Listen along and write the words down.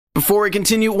Before we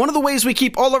continue, one of the ways we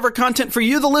keep all of our content for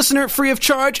you, the listener, free of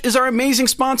charge is our amazing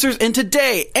sponsors, and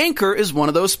today, Anchor is one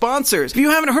of those sponsors. If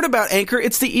you haven't heard about Anchor,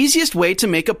 it's the easiest way to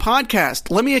make a podcast.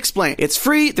 Let me explain. It's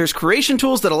free, there's creation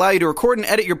tools that allow you to record and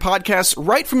edit your podcasts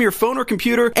right from your phone or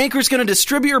computer. Anchor's going to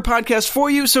distribute your podcast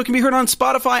for you so it can be heard on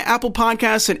Spotify, Apple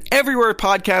Podcasts, and everywhere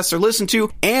podcasts are listened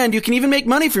to, and you can even make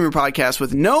money from your podcast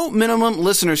with no minimum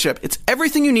listenership. It's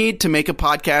everything you need to make a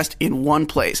podcast in one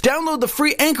place. Download the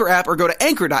free Anchor app or go to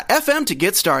anchor.fm to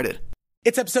get started.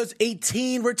 It's episode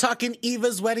 18. We're talking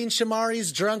Eva's wedding.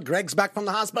 Shamari's drunk. Greg's back from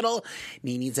the hospital.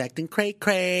 Nini's acting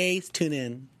cray-cray. Tune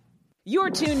in. You're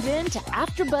tuned in to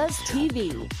AfterBuzz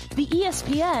TV, the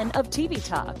ESPN of TV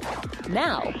talk.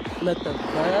 Now, let the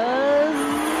buzz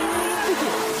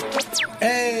begin.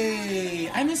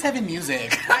 Hey, I miss having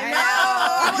music. I know.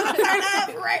 I want to turn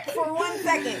up right for 1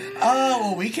 second. Oh,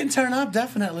 well, we can turn up,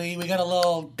 definitely. We got a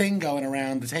little thing going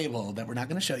around the table that we're not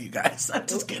going to show you guys. I'm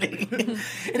just kidding.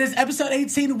 It is episode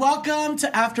 18. Welcome to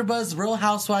AfterBuzz Real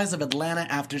Housewives of Atlanta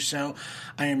After Show.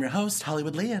 I am your host,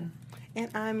 Hollywood Leon.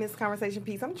 And I'm Miss Conversation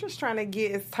Piece. I'm just trying to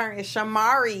get his turn. It's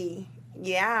Shamari.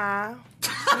 Yeah.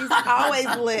 He's always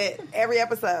lit every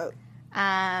episode.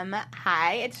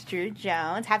 Hi, it's Drew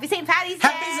Jones. Happy St. Patty's Day!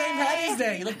 Happy St. Patty's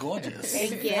Day! You look gorgeous.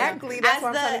 Thank you. Exactly. That's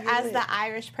as the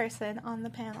Irish person on the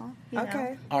panel. You okay.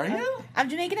 know. Are you? I'm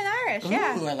Jamaican and Irish,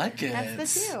 yeah. Ooh, I like it.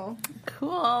 That's the two.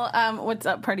 Cool. What's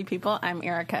up, party people? I'm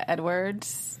Erica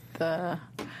Edwards, the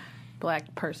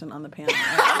black person on the panel.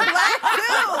 I'm black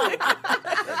too!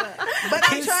 But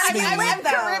I'm trying to be I'm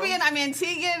Caribbean, I'm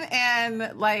Antiguan,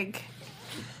 and like...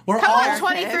 We're all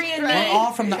 23 and We're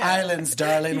all from the islands,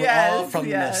 darling. Yes, we're all from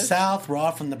the south. We're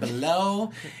all from the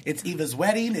below. It's Eva's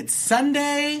wedding. It's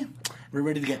Sunday. We're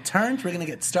ready to get turned. We're going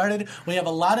to get started. We have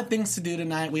a lot of things to do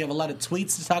tonight. We have a lot of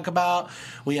tweets to talk about.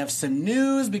 We have some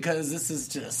news because this is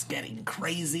just getting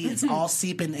crazy. It's all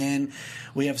seeping in.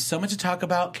 We have so much to talk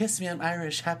about. Kiss me, I'm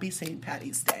Irish. Happy St.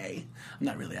 Patty's Day. I'm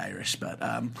not really Irish, but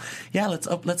yeah,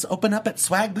 let's open up at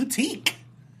Swag Boutique.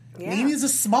 Yeah. Nini's a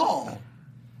small.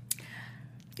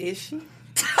 Is she?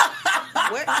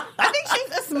 What? I think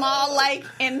she's a small, like,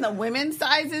 in the women's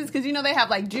sizes, because, you know, they have,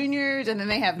 like, juniors, and then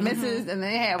they have misses, and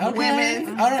then they have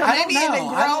women. All right. So I don't maybe in the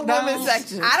know. grown women's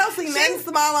section. I don't see nothing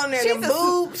small on there. She's The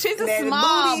boobs. she's a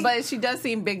small, but she does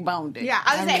seem big boned. Yeah,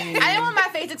 I was saying, I didn't want my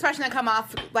face expression to come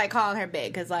off like calling her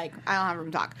big, because, like, I don't have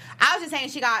room to talk. I was just saying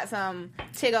she got some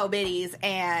tiggo bitties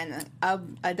and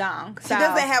a dong. So. She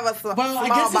doesn't have a small Well, I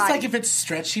guess body. it's like if it's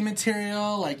stretchy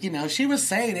material, like, you know, she was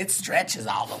saying it stretches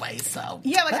all the way, so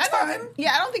Yeah, like, that's fine.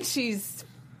 Yeah, I don't think she's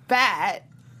fat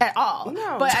at all.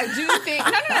 No. But I do think,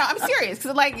 no, I'm serious.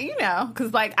 Because, like, you know,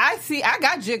 because, like, I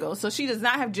got jiggles, so she does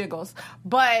not have jiggles.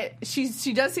 But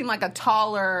she does seem like a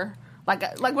taller...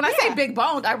 Like when I say big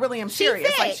boned, I really am serious.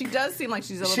 Thick. Like, she does seem like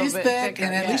she's a little She's bit thick, thicker.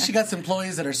 and at least she got some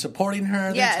employees that are supporting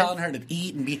her. They're Yes. telling her to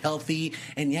eat and be healthy.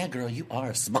 And yeah, girl, you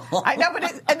are small. I know, but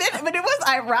it was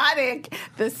ironic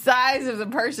the size of the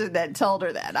person that told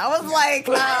her that. I was like,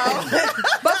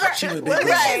 But She would be look, good.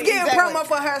 she's getting Exactly. promo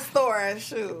for her store.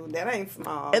 Shoot, that ain't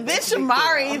small. and then That's a big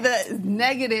Shamari, deal. the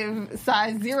negative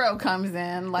size 0 comes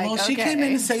in. Like, Well, she okay. came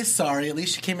in to say sorry. At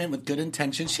least she came in with good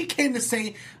intention. She came to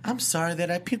say, I'm sorry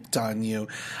that I puked on you.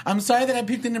 I'm sorry that I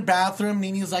puked in the bathroom.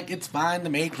 Nini's like, it's fine. The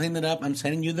maid cleaned it up. I'm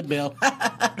sending you the bill.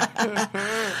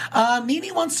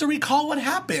 Nini wants to recall what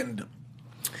happened.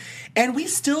 And we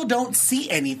still don't see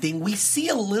anything. We see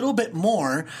a little bit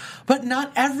more, but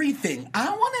not everything. I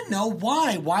want to know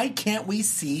why. Why can't we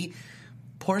see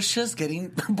Portia's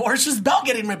belt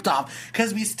getting ripped off?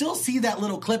 Because we still see that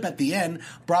little clip at the end.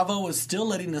 Bravo was still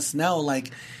letting us know, like,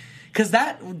 because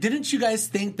didn't you guys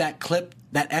think that clip,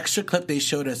 that extra clip they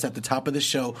showed us at the top of the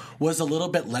show was a little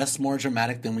bit more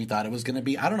dramatic than we thought it was going to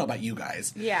be? I don't know about you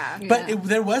guys. Yeah. But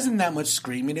there wasn't that much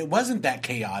screaming. It wasn't that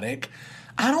chaotic.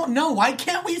 I don't know. Why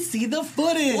can't we see the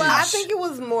footage? Well, I think it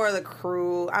was more the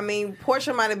crew. I mean,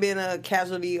 Portia might have been a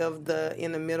casualty in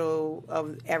the middle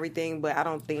of everything, but I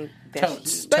don't think that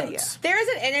Totes. There is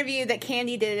an interview that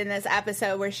Candy did in this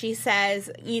episode where she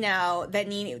says, you know, that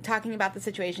Nene, talking about the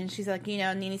situation, she's like, you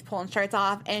know, Nene's pulling shirts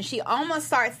off, and she almost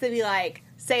starts to be like,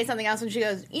 say something else when she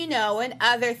goes, you know, and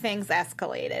other things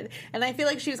escalated. And I feel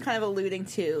like she was kind of alluding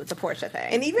to the Portia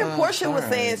thing. And even Portia was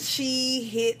alright. saying she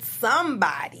hit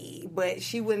somebody, but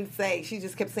she wouldn't say. She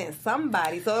just kept saying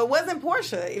somebody. So it wasn't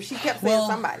Portia if she kept saying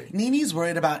somebody. Nini's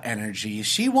worried about energy.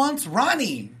 She wants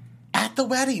Ronnie at the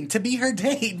wedding to be her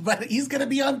date, but he's going to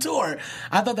be on tour.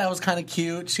 I thought that was kind of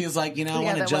cute. She was like, you know, I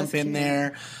want to that jump was in cute.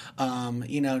 there.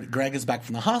 You know, Greg is back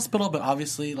from the hospital, but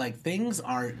obviously, like, things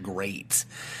aren't great.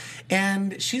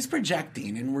 And she's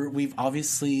projecting, and we've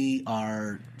obviously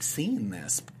are seeing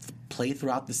this play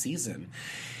throughout the season.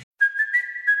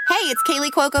 Hey, it's Kaylee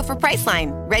Cuoco for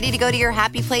Priceline. Ready to go to your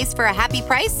happy place for a happy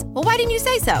price? Well, why didn't you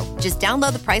say so? Just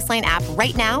download the Priceline app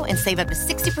right now and save up to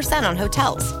 60% on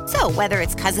hotels. So whether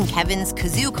it's Cousin Kevin's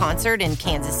Kazoo Concert in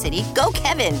Kansas City, go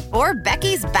Kevin, or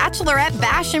Becky's Bachelorette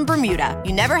Bash in Bermuda,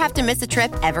 you never have to miss a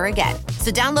trip ever again.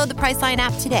 So download the Priceline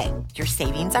app today. Your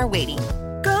savings are waiting.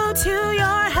 Go to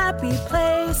your happy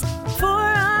place for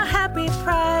a happy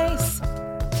price.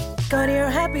 Go to your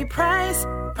happy price,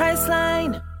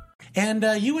 Priceline. And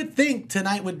you would think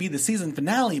tonight would be the season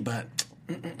finale, but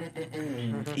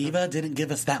Eva didn't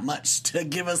give us that much to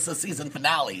give us a season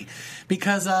finale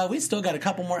because we still got a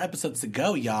couple more episodes to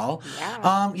go, y'all.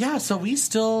 Yeah. So we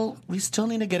still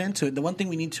need to get into it. The one thing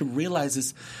we need to realize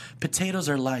is potatoes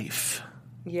are life.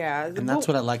 Yeah. And that's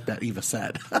what I like that Eva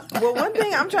said. Well, one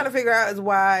thing I'm trying to figure out is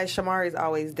why Shamari is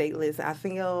always dateless. I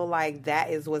feel like that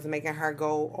is what's making her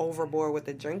go overboard with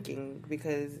the drinking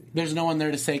because there's no one there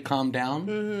to say calm down.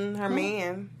 Her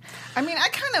man. I mean, I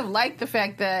kind of like the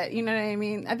fact that, you know what I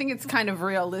mean? I think it's kind of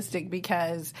realistic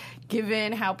because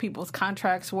given how people's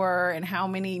contracts were and how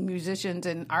many musicians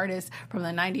and artists from the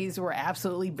 90s were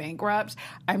absolutely bankrupt,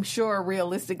 I'm sure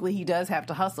realistically he does have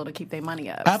to hustle to keep their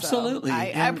money up. Absolutely. So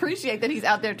I appreciate that he's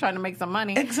out there trying to make some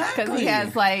money. Exactly. Because he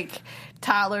has, like,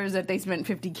 toddlers that they spent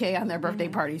 $50K on their birthday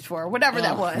parties for, whatever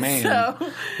that was. Man. So,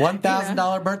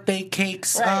 $1,000 birthday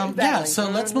cakes. Right, exactly. Yeah, so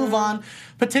let's move on.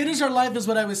 Potatoes are life is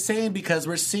what I was saying because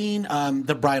we're seeing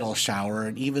the bridal shower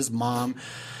and Eva's mom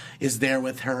is there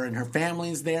with her and her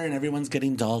family's there and everyone's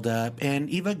getting dolled up and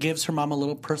Eva gives her mom a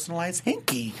little personalized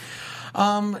hanky.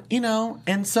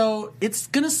 And so it's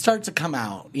going to start to come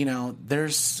out.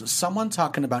 There's someone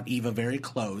talking about Eva very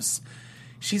close.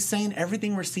 She's saying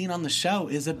everything we're seeing on the show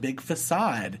is a big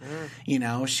facade.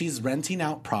 She's renting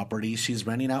out property. She's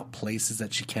renting out places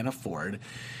that she can't afford.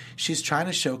 She's trying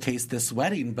to showcase this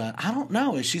wedding, but I don't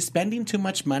know. Is she spending too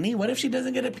much money? What if she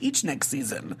doesn't get a peach next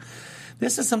season?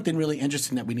 This is something really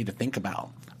interesting that we need to think about.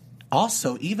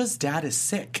 Also, Eva's dad is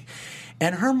sick,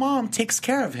 and her mom takes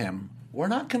care of him. We're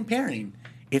not comparing.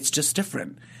 It's just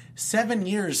different. 7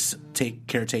 years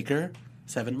caretaker,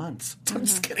 7 months. I'm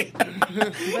just kidding.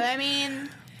 But I mean,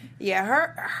 yeah,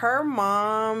 her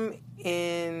mom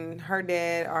and her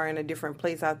dad are in a different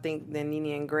place, I think, than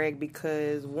Nene and Greg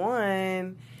because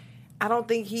one, I don't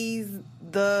think he's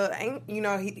they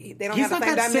don't have the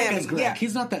same dynamic. Greg. Yeah.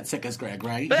 He's not that sick as Greg,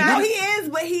 right? But he is,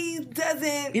 but he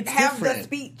doesn't have the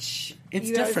speech. It's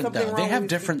different, though. They have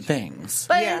different things.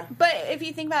 But if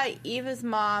you think about it, Eva's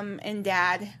mom and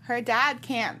dad, her dad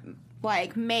can't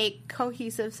make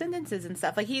cohesive sentences and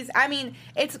stuff.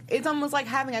 It's almost like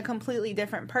having a completely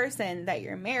different person that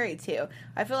you're married to.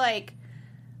 I feel like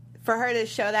for her to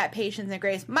show that patience and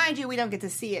grace, mind you, we don't get to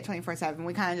see it 24/7.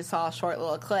 We kind of just saw a short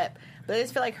little clip. But I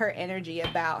just feel like her energy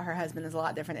about her husband is a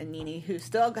lot different than Nene, who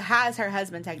still has her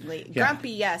husband technically. Yeah. Grumpy,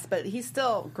 yes, but he's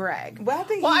still Greg. Well, I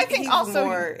think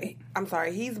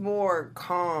he's more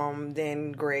calm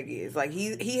than Greg is. Like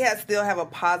he still have a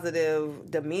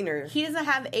positive demeanor. He doesn't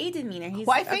have a demeanor.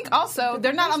 I think also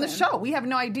they're not on the show. We have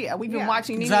no idea. We've been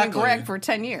watching Nene and Greg for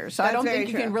 10 years, so I don't think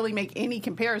you can really make any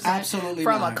comparison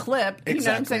from a clip. You know what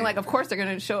I'm saying? Like, of course they're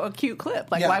going to show a cute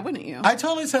clip. Like, why wouldn't you? I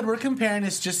totally said we're comparing.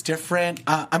 It's just different.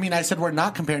 I said we're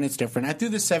not comparing. It's different. I threw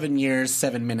the 7 years,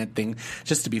 7-minute thing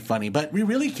just to be funny, but we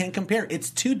really can't compare. It's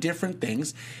two different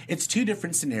things. It's two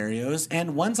different scenarios,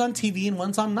 and one's on TV and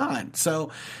one's on not.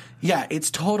 So, yeah, it's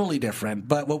totally different.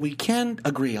 But what we can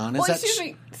agree on is that... Excuse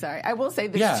me. Sorry, I will say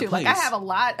this too. Please. Like, I have a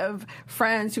lot of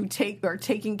friends who are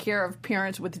taking care of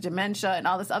parents with dementia and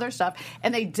all this other stuff,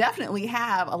 and they definitely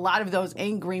have a lot of those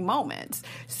angry moments.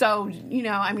 So,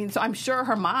 so I'm sure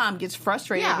her mom gets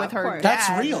frustrated with her dad.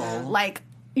 That's real. Like,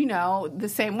 the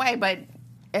same way, but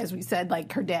as we said,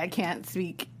 like, her dad can't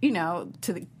speak,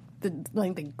 to the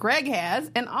length that Greg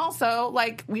has, and also,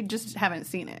 we just haven't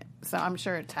seen it. So I'm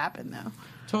sure it's happened, though.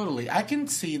 Totally. I can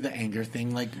see the anger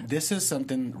thing. Like, this is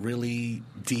something really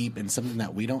deep and something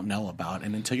that we don't know about,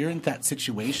 and until you're in that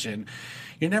situation,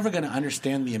 you're never going to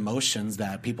understand the emotions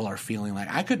that people are feeling. Like,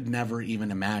 I could never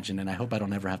even imagine, and I hope I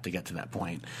don't ever have to get to that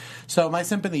point. So my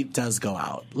sympathy does go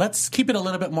out. Let's keep it a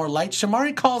little bit more light.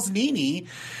 Shamari calls Nene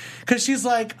because she's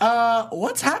like,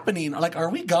 what's happening? Like,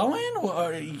 are we going?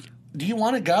 Or do you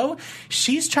want to go?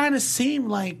 She's trying to seem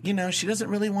like, she doesn't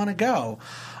really want to go.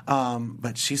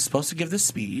 But she's supposed to give this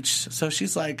speech. So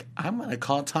she's like, I'm going to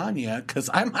call Tanya because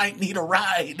I might need a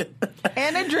ride.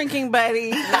 And a drinking buddy.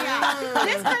 Yeah.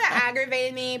 This kind of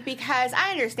aggravated me because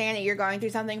I understand that you're going through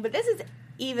something, but this is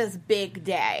Eva's big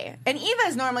day. And Eva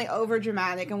is normally over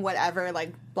dramatic and whatever,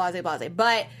 like blase blase.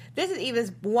 But this is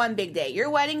Eva's one big day. Your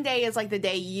wedding day is like the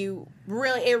day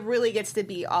it really gets to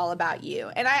be all about you.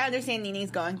 And I understand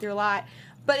Nene's going through a lot.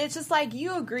 But it's just like,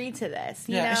 you agreed to this,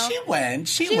 you know? She went.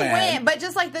 She went. But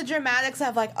just like the dramatics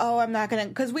of like, oh, I'm not going to,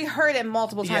 because we heard it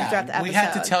multiple times throughout the episode. We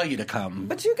had to tell you to come.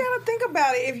 But you got to think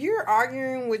about it. If you're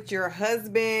arguing with your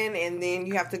husband and then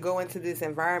you have to go into this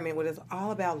environment where it's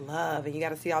all about love and you got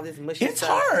to see all this mushy it's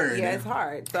stuff. Hard. Yeah, it's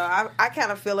hard. So I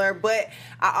kind of feel her. But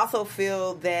I also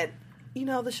feel that, you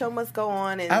know, the show must go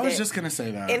on. And I was just going to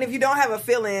say that. And if you don't have a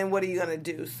feeling, what are you going to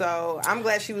do? So I'm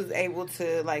glad she was able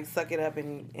to, like, suck it up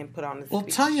and put on this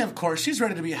speech. Tanya, of course, she's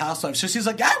ready to be a housewife. So she's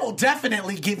like, I will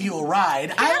definitely give you a ride.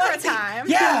 Give her time.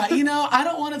 Yeah, you know, I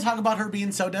don't want to talk about her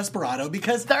being so desperado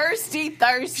because... Thirsty.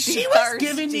 She was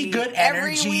giving me good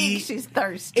energy. Every week she's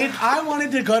thirsty. If I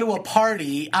wanted to go to a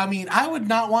party, I mean, I would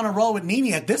not want to roll with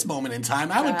Nene at this moment in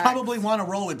time. I would probably want to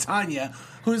roll with Tanya,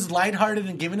 who's lighthearted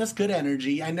and giving us good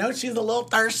energy. I know she's a little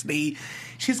thirsty.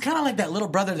 She's kind of like that little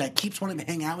brother that keeps wanting to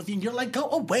hang out with you, and you're like, go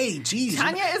away, jeez.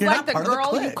 Tanya is you're like the not part of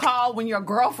girl you clique. call when your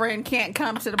girlfriend can't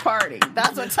come to the party.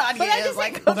 That's what Tanya is.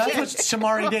 Like, well, that's what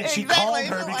Shamari did. She called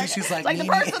her because she's like, the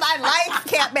person I like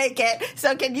can't make it,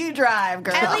 so can you drive,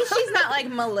 girl? At least she's not like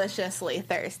maliciously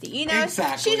thirsty. You know,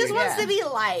 Exactly. she just wants to be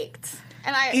liked.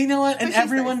 And you know what? And she's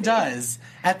everyone thirsty. does.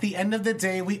 At the end of the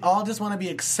day, we all just want to be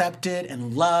accepted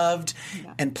and loved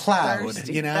and plowed,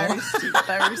 thirsty, you know?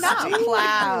 Thirsty. Not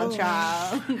plowed,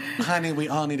 child. Honey, we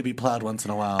all need to be plowed once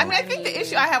in a while. I mean, I think the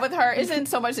issue I have with her isn't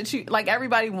so much that she, like,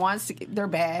 everybody wants to get their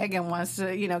bag and wants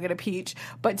to, you know, get a peach.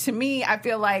 But to me, I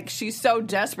feel like she's so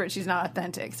desperate, she's not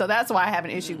authentic. So that's why I have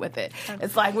an issue with it.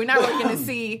 It's like, we're not really going to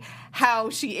see how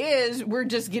she is. We're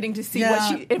just getting to see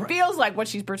what she, it feels like what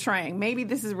she's portraying. Maybe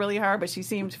this is really her, but she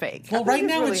seems fake. Well, right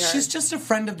now, really she's just a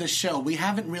friend of the show. We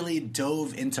haven't really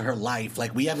dove into her life.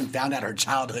 Like, we haven't found out her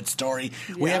childhood story.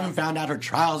 Yeah. We haven't found out her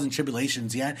trials and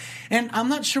tribulations yet. And I'm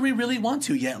not sure we really want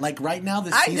to yet. Like, right now,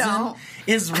 this season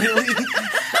is really...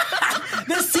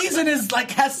 This season is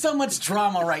like has so much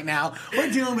drama right now.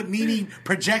 We're dealing with Nene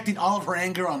projecting all of her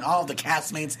anger on all of the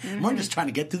castmates. Mm-hmm. We're just trying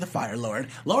to get through the fire, Lord.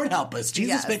 Lord, help us.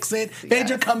 Jesus, fix it.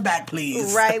 Phaedra, come back,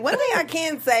 please. Right. One thing I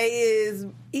can say is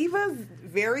Eva's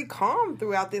very calm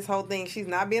throughout this whole thing. She's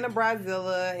not being a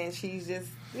bridezilla, and she's just,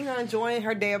 you know, enjoying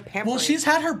her day of pampering. Well, she's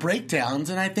had her breakdowns,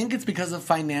 and I think it's because of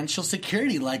financial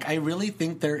security. Like, I really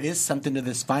think there is something to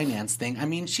this finance thing. I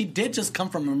mean, she did just come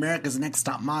from America's Next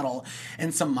Top Model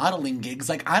and some modeling gigs.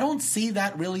 Like, I don't see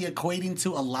that really equating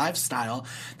to a lifestyle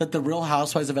that the Real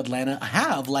Housewives of Atlanta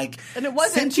have. Like, and it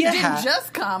wasn't, she didn't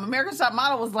just come. America's Top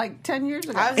Model was like 10 years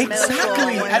ago.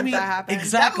 Exactly. I mean,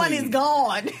 that money's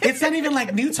gone. It's not even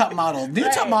like New Top Model. New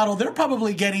Top Model, they're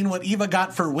probably getting what Eva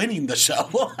got for winning the show.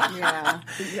 Yeah.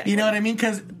 Exactly. You know what I mean?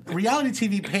 Because reality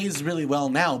TV pays really well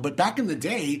now, but back in the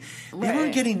day, they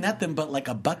weren't getting nothing but like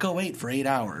 $1.08 for 8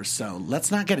 hours. So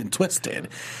let's not get it twisted.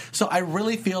 So I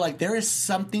really feel like there is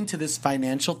something to this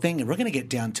financial thing, and we're going to get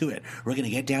down to it. We're going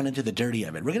to get down into the dirty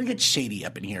of it. We're going to get shady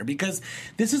up in here because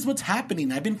this is what's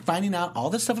happening. I've been finding out all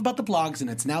this stuff about the blogs, and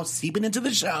it's now seeping into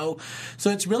the show.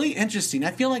 So it's really interesting. I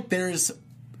feel like there's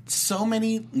so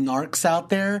many narcs out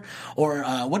there, or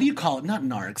what do you call it? Not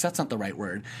narcs. That's not the right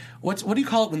word. What do you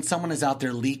call it when someone is out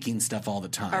there leaking stuff all the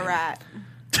time? A rat.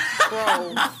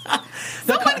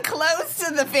 Someone close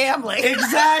to the family.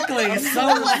 Exactly.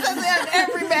 Someone says that in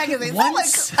every magazine.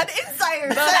 An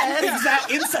insider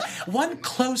says. One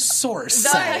close source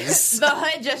says. The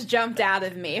hood just jumped out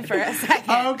of me for a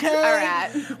second. Okay. A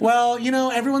rat. Well, you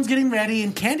know, everyone's getting ready,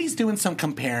 and Candy's doing some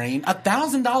comparing.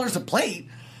 $1,000 a plate.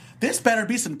 This better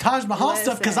be some Taj Mahal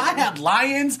stuff, because I had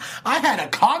lions, I had a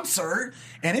concert,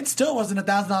 and it still wasn't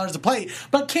 $1,000 a plate.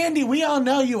 But Candy, we all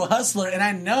know you a hustler, and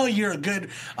I know you're a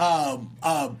good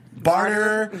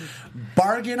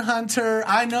bargain hunter.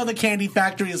 I know the Candy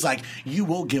Factory is like, you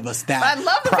will give us that. I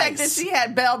love the price. fact that she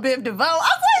had Belle Biv DeVoe. I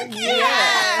was like,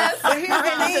 yes. But here's the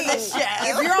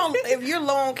thing: if you're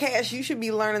low on cash, you should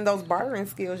be learning those bartering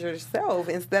skills yourself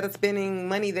instead of spending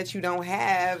money that you don't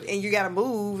have, and you got to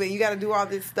move and you got to do all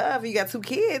this stuff. You got 2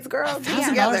 kids, girl.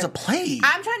 $1,000 a plate.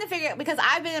 I'm trying to figure it because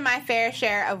I've been in my fair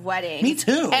share of weddings. Me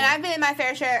too. And I've been in my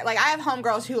fair share. Like, I have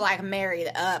homegirls who like married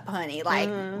up, honey. Like,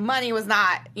 money was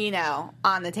not, you know,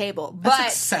 on the table. But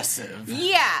that's excessive.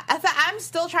 Yeah, I'm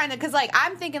still trying to, because like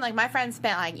I'm thinking like my friend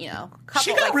spent like, you know, a couple,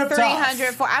 she got like ripped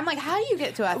 300 for. I'm like, how do you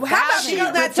get to $1,000? How about she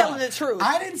not telling the truth?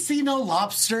 I didn't see no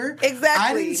lobster. Exactly.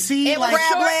 I didn't see It like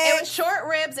was short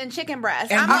ribs and chicken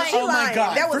breast. And I'm like, oh my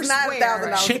God. That was not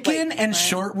 $1,000. Chicken and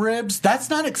short ribs. That's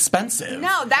not expensive.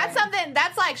 no, that's something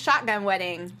that's like shotgun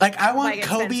wedding. Like, I want like,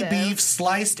 Kobe expensive. beef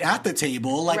sliced at the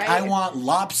table. Like, Right. I want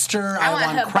lobster. I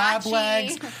want crab hibachi.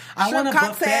 legs. I want a cocktail.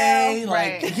 buffet.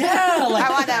 Like, Right. yeah. Like, I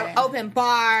want an open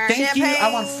bar. thank you. I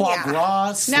champagne. want foie Yeah.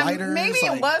 gras, Now, sliders. maybe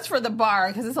like, it was for the bar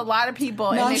because it's a lot of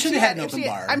people. No, I'm if sure she they had an open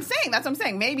bar. I'm saying that's what I'm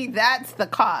saying. Maybe that's the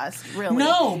cost. Really,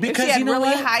 No, if because she had you know really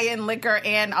what? high end liquor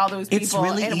and all those people, It's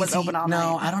really and it easy. was open all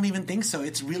no, night. I don't even think so.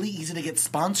 It's really easy to get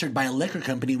sponsored by a liquor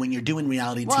company when you're doing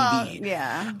reality Well, TV.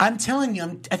 yeah. I'm telling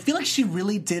you, I feel like she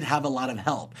really did have a lot of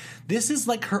help. This is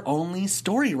like her only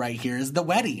story right here is the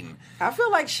wedding. I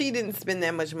feel like she didn't spend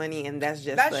that much money, and that's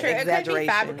just That's the true. It could be exaggeration.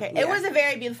 fabricated. Yeah. It was a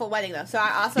very beautiful wedding, though, so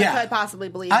I also Yeah. could possibly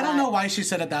believe I don't that. know why she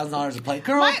said $1,000 a plate.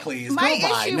 Girl, My, please, my go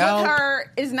buy. issue No. with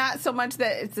her is not so much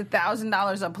that it's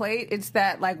 $1,000 a plate. It's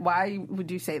that, like, why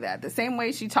would you say that? The same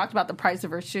way she talked about the price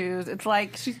of her shoes. It's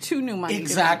like she's too new money. to me.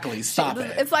 Exactly. Stop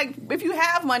it. It's like if you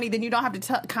have money, then you don't have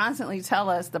to constantly tell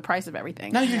us the price of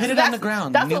everything. No, you hit it on That's- the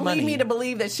ground. That's New what money. lead me to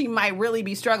believe that she might really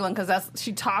be struggling because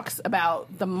she talks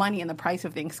about the money and the price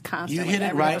of things You constantly. hit it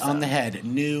every right episode. on the head.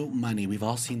 New money. We've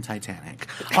all seen Titanic.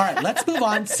 All right, let's move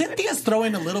on. Cynthia's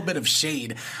throwing a little bit of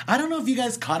shade. I don't know if you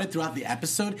guys caught it throughout the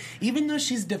episode. Even though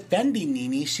she's defending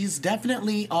Nene, she's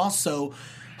definitely also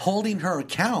holding her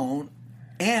account.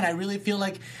 And I really feel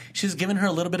like she's giving her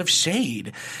a little bit of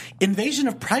shade. Invasion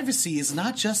of Privacy is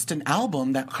not just an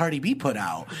album that Cardi B put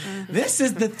out. This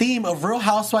is the theme of Real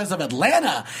Housewives of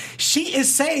Atlanta. She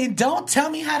is saying, don't tell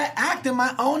me how to act in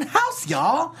my own house,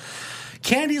 y'all.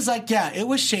 Candy's like, yeah, it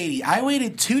was shady. I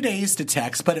waited 2 days to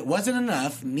text, but it wasn't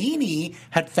enough. Nene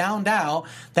had found out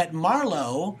that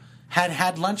Marlo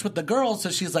had lunch with the girls, so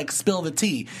she's like, spill the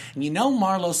tea. And you know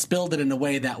Marlo spilled it in a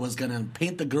way that was going to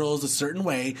paint the girls a certain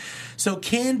way. So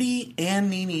Candy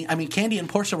and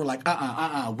Portia were like,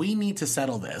 we need to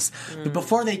settle this. But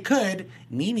before they could,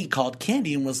 Nene called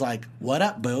Candy and was like, what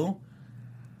up, boo?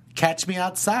 Catch me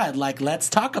outside. Like, let's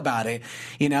talk about it.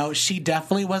 You know, she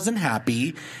definitely wasn't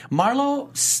happy.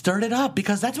 Marlo stirred it up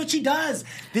because that's what she does.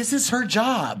 This is her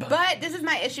job. But this is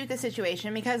my issue with the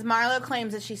situation because Marlo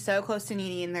claims that she's so close to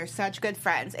Nene and they're such good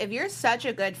friends. If you're such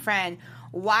a good friend,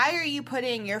 why are you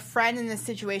putting your friend in this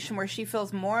situation where she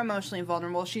feels more emotionally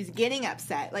vulnerable? She's getting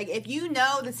upset. Like, if you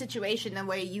know the situation the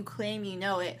way you claim you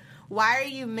know it, why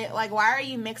are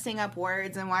you mixing up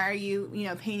words and why are you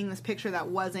painting this picture that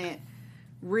wasn't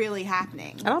really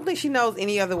happening? I don't think she knows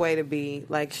any other way to be.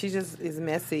 Like, she just is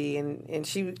messy, and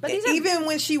she these are- even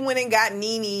when she went and got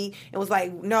Nene and was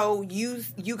like, "No, you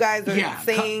guys are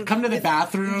saying come to the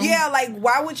bathroom." Yeah, like,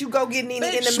 why would you go get Nene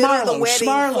in the middle of the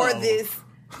wedding for this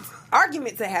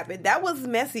argument to happen? That was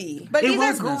messy. But It these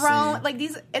are was messy. grown. Like,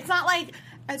 these, it's not like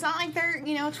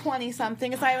they're 20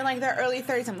 something. It's not even like they're early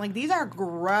 30 something. Like, these are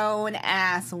grown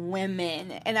ass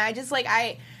women, and I just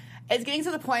it's getting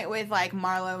to the point with like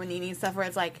Marlo and Nene and stuff where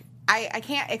it's like I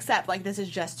can't accept like this is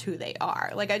just who they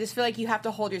are. Like, I just feel like you have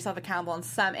to hold yourself accountable in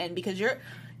some end because you're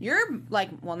like,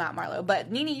 well, not Marlo, but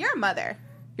Nene, you're a mother,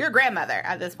 you're a grandmother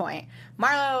at this point.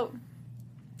 Marlo,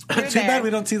 you're Too there. bad we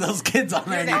don't see those kids on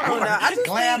there You're there. anymore. I just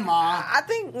Grandma. I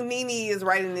think Nene is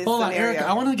right in this Hold on, scenario. Erica,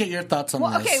 I want to get your thoughts on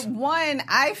Well, this. okay, one,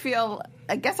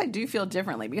 I guess I do feel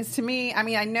differently because to me, I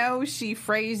mean, I know she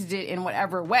phrased it in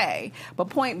whatever way, but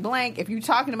point blank, if you're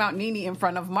talking about Nene in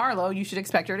front of Marlo, you should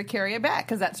expect her to carry it back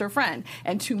because that's her friend.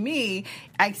 And to me,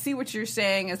 I see what you're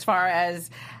saying as far as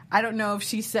I don't know if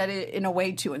she said it in a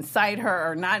way to incite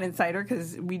her or not incite her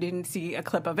because we didn't see a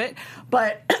clip of it,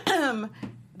 but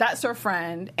that's her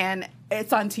friend, and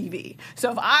it's on TV.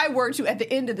 So if I were to, at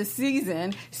the end of the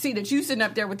season, see that you sitting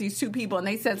up there with these two people and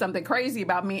they said something crazy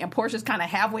about me and Portia's kind of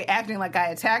halfway acting like I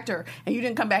attacked her and you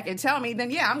didn't come back and tell me, then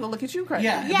yeah, I'm going to look at you crazy.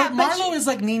 Yeah, Yeah, but but Marlo is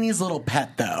like Nene's little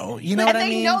pet, though. You know and what I they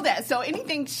mean? know that. So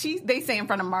anything they say in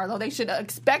front of Marlo, they should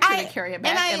expect her to carry it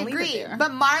back and I leave agree. it there.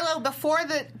 But Marlo,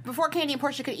 before Candy and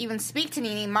Portia could even speak to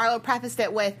Nene, Marlo prefaced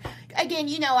it with, again,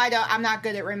 I'm not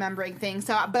good at remembering things,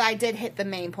 but I did hit the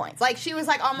main points. Like, she was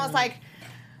like almost like,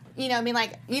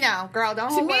 girl, don't to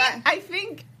hold me, what I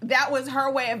think that was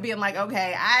her way of being like,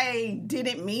 okay, I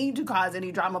didn't mean to cause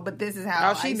any drama, but this is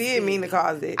how Oh, she I did see mean to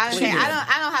cause it. I She don't did.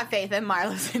 have faith in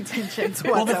Marlo's intentions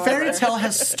Well, the whatsoever. fairy tale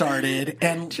has started,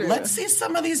 and True. let's see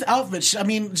some of these outfits. I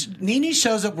mean, Nene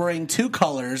shows up wearing two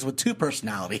colors with two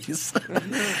personalities.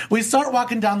 We start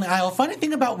walking down the aisle. Funny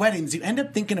thing about weddings, you end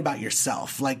up thinking about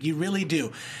yourself. Like, you really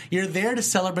do. You're there to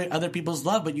celebrate other people's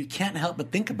love, but you can't help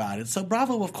but think about it. So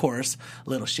Bravo, of course,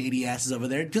 little shady asses over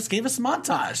there, just gave us a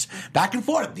montage. Back and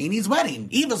forth. Nene's wedding,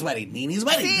 Eva's wedding, Nene's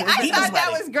wedding. See, Eva's I thought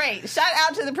that wedding. was great. Shout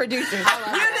out to the producers. You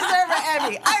deserve an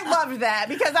Emmy. I loved that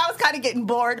because I was kind of getting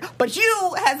bored, but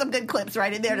you had some good clips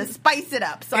right in there to spice it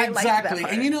up. So I liked that Exactly.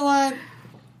 part. And you know what?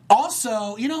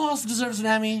 Also, you know who else deserves an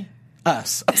Emmy?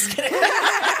 Us. I'm just kidding.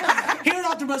 Here at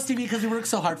AfterBuzz TV, because we work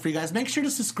so hard for you guys, make sure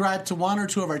to subscribe to one or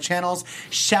two of our channels.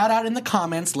 Shout out in the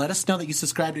comments. Let us know that you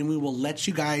subscribed, and we will let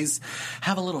you guys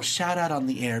have a little shout out on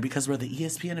the air because we're the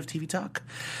ESPN of TV talk.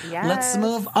 Yes. Let's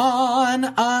move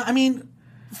on.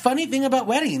 Funny thing about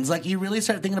weddings, like you really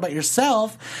start thinking about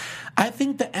yourself. I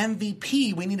think the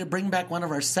MVP, we need to bring back one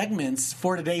of our segments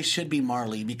for today, should be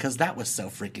Marley, because that was so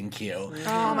freaking cute. Oh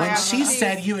my when God, she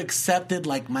said you accepted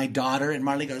like my daughter, and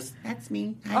Marley goes, "That's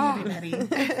me. Hi,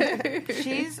 everybody."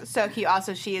 She's so cute.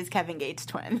 Also, she is Kevin Gates'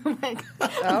 twin.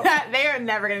 They are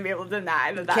never going to be able to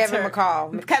deny that that's Kevin her.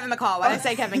 McCall. Kevin McCall. Why did I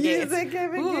say Kevin You Gates? said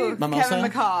Kevin Ooh, Gates. Mimosa?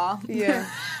 Kevin McCall.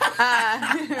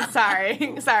 Yeah.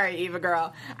 Sorry, Eva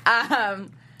girl.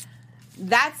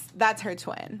 That's her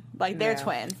twin. Like they're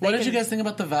twins. What did you guys think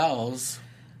about the vows?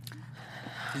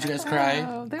 Did you guys cry?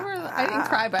 Oh, I didn't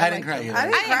cry, but I didn't cry either. I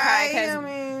didn't cry.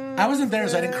 because I wasn't there,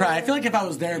 so I didn't cry. I feel like if I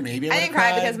was there, maybe I I would didn't have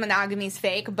cry cried. because monogamy's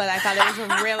fake, but I thought it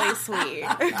was really sweet.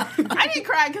 I didn't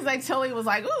cry because I totally was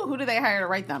like, "Ooh, who do they hire to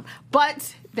write them?"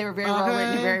 But they were very well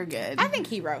written, and very good. I think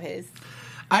he wrote his.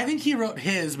 I think he wrote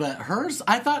his, but hers,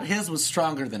 I thought his was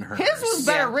stronger than hers. His was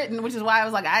better written, which is why I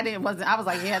was like, I was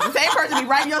like, yeah, the same person be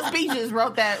writing your speeches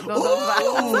wrote that.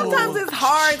 Sometimes it's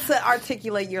hard to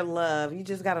articulate your love. You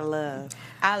just gotta love.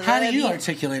 I love How do you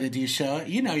articulate it? Do you show it?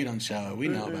 You know you don't show it. We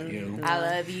know about you. I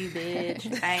love you, bitch.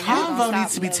 I ain't never gonna Convo stop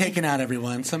needs to be loving taken out,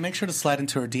 everyone. So make sure to slide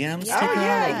into her DMs. Yeah. Take it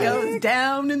out. It goes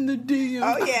down in the DM.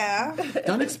 Oh yeah.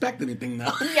 Don't expect anything,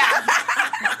 though. Yeah.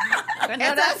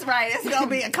 No, that's right. It's gonna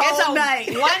be a cold It's a night.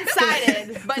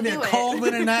 one-sided, but It's do gonna be a it. cold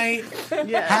winter night.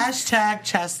 Yeah. Hashtag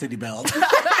chastity belt.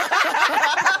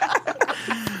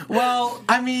 Well,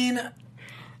 I mean,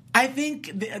 I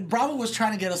think Bravo was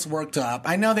trying to get us worked up.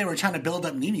 I know they were trying to build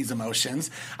up Nini's emotions.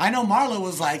 I know Marlo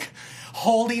was like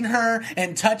holding her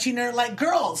and touching her. Like,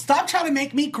 girl, stop trying to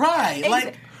make me cry.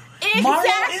 Like,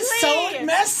 Marlo is so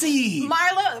messy.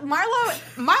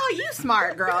 Marlo, you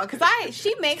smart girl, because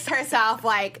she makes herself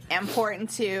like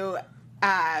important to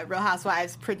Real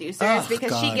Housewives producers Oh,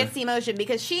 because she God. gets the emotion,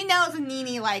 because she knows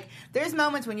Nene, like, there's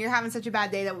moments when you're having such a bad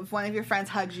day that if one of your friends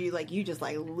hugs you, like, you just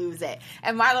like lose it.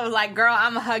 And Marlo was like, girl,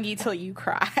 I'm gonna hug you till you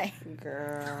cry.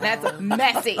 Girl. That's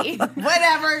messy.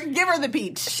 Whatever. Give her the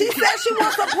peach. She said she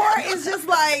wants support. It's just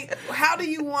like, how do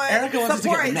you want Erica wants us to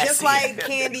get support? messy. Just like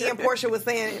Candy and Portia was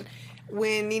saying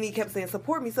when Nene kept saying,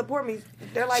 support me.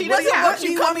 They're like, She what doesn't do you want want you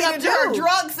me coming to up to her do?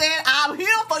 drunk saying, "I'm here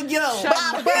for you."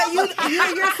 But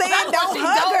you're saying don't she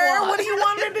hug don't her. want. What do you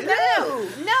want her to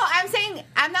do? No,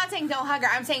 I'm not saying don't hug her.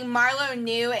 I'm saying Marlo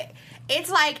knew it. It's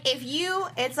like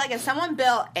if someone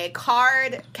built a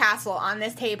card castle on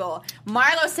this table,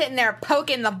 Marlo's sitting there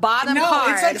poking the bottom No,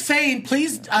 card. it's like saying,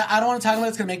 please, I don't want to talk about it.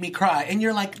 It's going to make me cry. And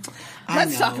you're like,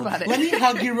 Let's talk about it. Let me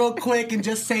hug you real quick and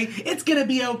just say, it's going to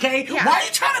be okay. Yeah. Why are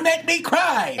you trying to make me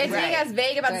cry? It's being as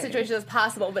vague about the situation as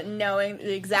possible, but knowing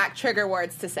the exact trigger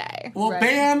words to say. Well,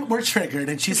 bam, we're triggered.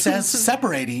 And she says,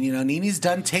 separating, Nini's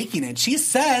done taking it. She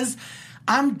says,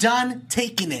 I'm done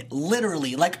taking it.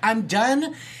 Literally. Like, I'm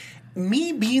done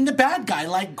me being the bad guy.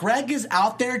 Like, Greg is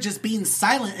out there just being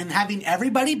silent and having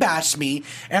everybody bash me.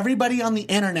 Everybody on the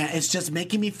internet is just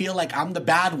making me feel like I'm the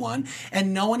bad one,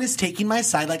 and no one is taking my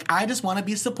side. Like, I just want to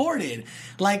be supported.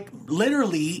 Like,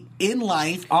 literally, in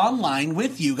life, online,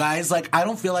 with you guys, like, I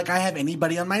don't feel like I have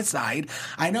anybody on my side.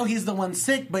 I know he's the one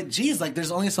sick, but geez, like,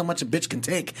 there's only so much a bitch can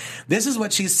take. This is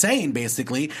what she's saying,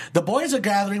 basically. The boys are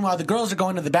gathering while the girls are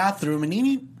going to the bathroom, and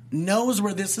Nene knows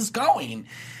where this is going.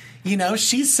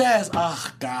 She says,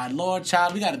 oh, God, Lord,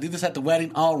 child, we got to do this at the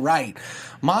wedding. All right.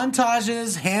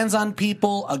 Montages, hands on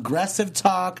people, aggressive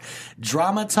talk,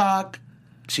 drama talk.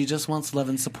 She just wants love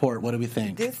and support. What do we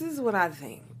think? This is what I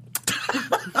think.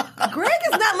 Greg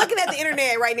is not looking at the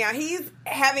internet right now. He's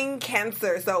having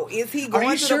cancer. So is he going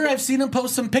Are you to sure? I've seen him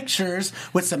post some pictures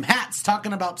with some hats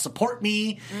talking about support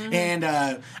me and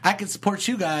I can support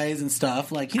you guys and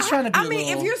stuff. Like, he's trying to be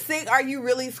if you're sick, are you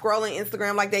really scrolling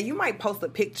Instagram like that? You might post a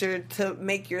picture to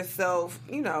make yourself,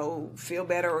 feel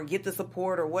better or get the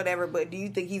support or whatever. But do you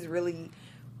think he's really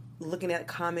looking at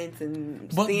comments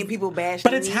and seeing people bash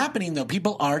But it's Nene? happening, though.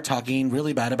 People are talking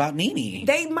really bad about Nene.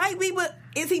 They might be, but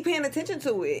is he paying attention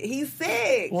to it? He's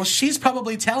sick. Well, she's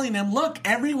probably telling him, look,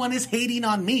 everyone is hating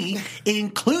on me,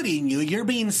 including you. You're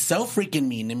being so freaking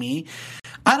mean to me.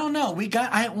 I don't know.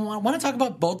 I want to talk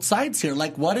about both sides here.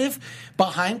 Like, what if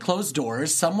behind closed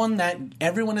doors, someone that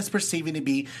everyone is perceiving to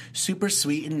be super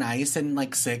sweet and nice and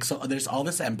like sick, so there's all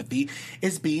this empathy,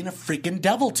 is being a freaking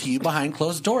devil to you behind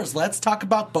closed doors? Let's talk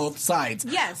about both sides.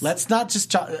 Yes. Let's not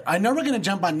just... I know we're going to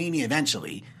jump on Nene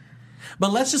eventually.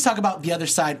 But let's just talk about the other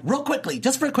side real quickly,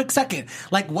 just for a quick second.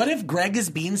 Like, what if Greg is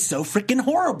being so freaking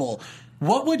horrible?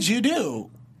 What would you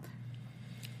do?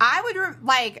 I would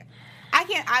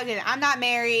I'm not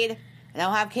married. I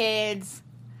don't have kids.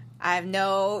 I have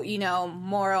no,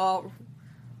 moral.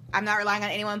 I'm not relying on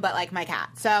anyone but, like, my cat.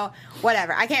 So,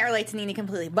 whatever. I can't relate to Nene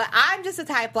completely. But I'm just the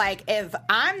type, like, if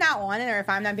I'm not wanted or if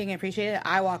I'm not being appreciated,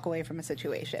 I walk away from a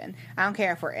situation. I don't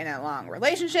care if we're in a long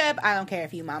relationship. I don't care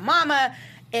if you my mama.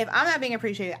 If I'm not being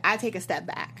appreciated, I take a step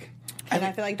back. And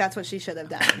I feel like that's what she should have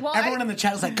done. Well, everyone in the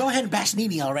chat was like, go ahead and bash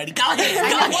Nene already. Go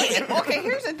ahead. Okay,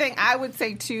 here's the thing I would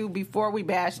say, too, before we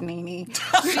bash Nene.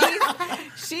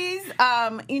 She's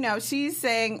she's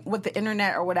saying with the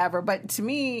internet or whatever, but to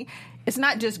me, it's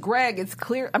not just Greg. It's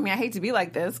clear. I mean, I hate to be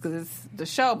like this because it's the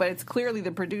show, but it's clearly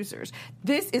the producers.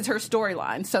 This is her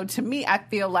storyline. So to me, I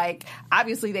feel like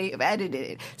obviously they've edited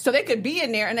it. So they could be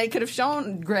in there and they could have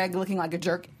shown Greg looking like a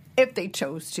jerk if they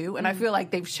chose to, and I feel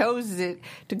like they've chosen it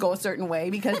to go a certain way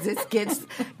because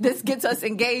this gets us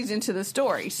engaged into the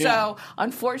story. So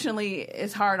unfortunately,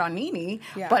 it's hard on Nene,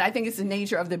 but I think it's the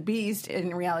nature of the beast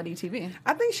in reality TV.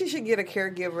 I think she should get a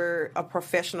caregiver, a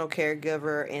professional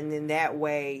caregiver, and then that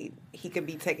way he could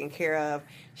be taken care of.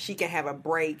 She can have a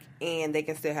break, and they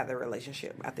can still have the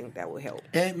relationship. I think that would help.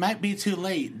 It might be too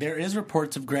late. There is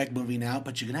reports of Greg moving out,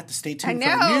 but you're going to have to stay tuned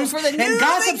for the news and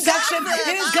gossip section.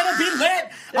 It is going to be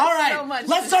lit. All right,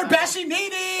 let's start bashing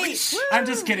Nene. I'm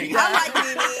just kidding. I like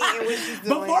Nene and what she's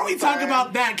doing. Before we talk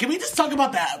about that, can we just talk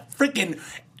about that freaking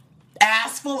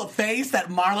ass full of face that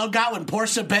Marlo got when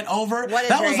Portia bent over?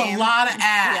 That was a lot of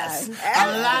ass. Yes.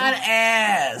 A lot of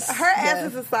ass. Her ass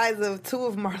is the size of two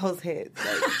of Marlo's heads.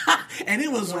 And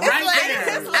it was right there.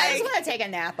 I just want to take a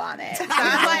nap on it. So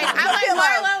I'm like,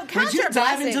 Marlo, count would you your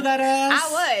dive blessings. into that ass?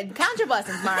 I would. Count your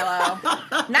blessings,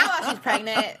 Marlo. Not while she's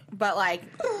pregnant, but like,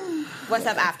 what's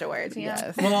up afterwards?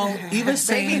 Yes. Well, Eva's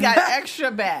saying... Baby got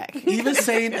extra back. Eva's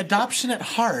saying adoption at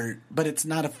heart, but it's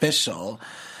not official.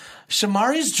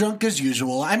 Shamari's drunk as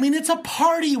usual. I mean, it's a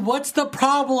party. What's the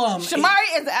problem?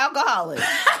 Shamari is an alcoholic.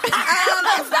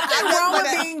 There's nothing wrong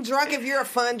with being drunk if you're a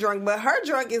fun drunk, but her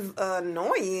drunk is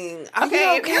annoying.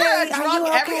 If you're drunk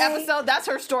every episode, that's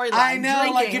her storyline. I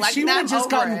know. Drinking, like, if she would have just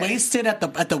gotten it. wasted at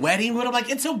the wedding, would have like,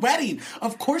 it's a wedding.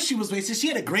 Of course she was wasted. She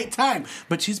had a great time,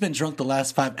 but she's been drunk the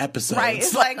last 5 episodes. Right.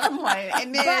 It's like, come on.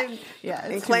 And then,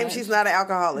 and claims she's not an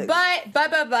alcoholic.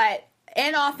 But.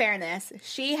 In all fairness,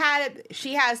 she has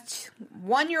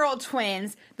 1-year-old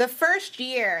twins. The first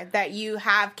year that you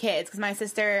have kids, because my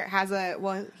sister has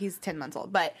he's 10 months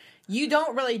old, but you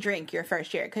don't really drink your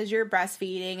first year because you're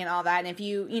breastfeeding and all that. And if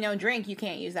you drink, you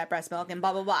can't use that breast milk and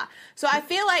blah, blah, blah. So I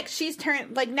feel like she's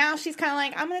turned, like now she's kind of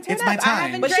like, I'm going to turn it's up. my time. I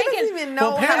haven't but drinking. she doesn't even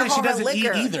know apparently how to she doesn't hold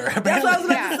her eat liquor. either. That's what I was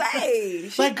about to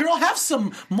say. Like, girl, have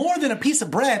some more than a piece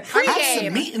of bread. Have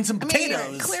some meat and some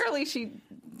potatoes. Clearly she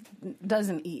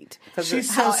doesn't eat.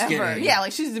 She's so skinny. Yeah,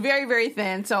 like she's very, very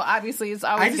thin. So obviously, it's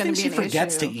always going to be an issue. I just think she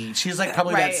forgets to eat. She's like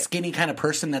probably that skinny kind of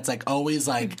person that's like always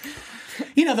like,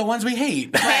 the ones we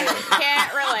hate.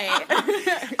 Can't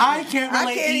relate. I can't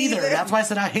relate either. That's why I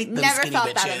said I hate those Never skinny felt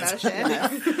bitches.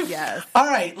 that emotion. Yes. All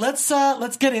right,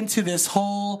 let's get into this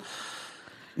whole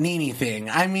Nene thing.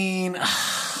 I mean,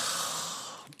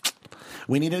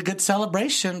 we needed a good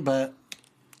celebration, but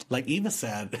like Eva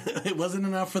said, it wasn't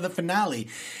enough for the finale.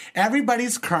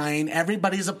 Everybody's crying,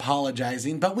 everybody's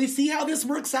apologizing, but we see how this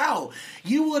works out.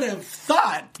 You would have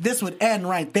thought this would end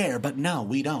right there, but no,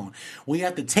 we don't. We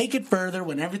have to take it further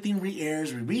when everything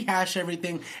re-airs, we rehash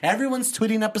everything, everyone's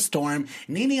tweeting up a storm,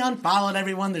 Nene unfollowed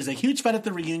everyone, there's a huge fight at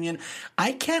the reunion.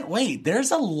 I can't wait.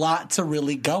 There's a lot to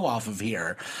really go off of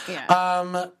here.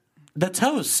 Yeah. The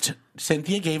toast,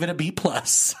 Cynthia gave it a B+.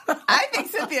 I think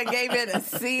Cynthia gave it a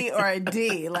C or a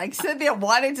D. Like, Cynthia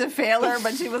wanted to fail her,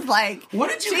 but she was like, what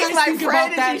did you she's guys my think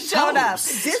friend about that and she showed up.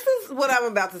 toast? This is what I'm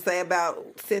about to say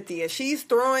about Cynthia. She's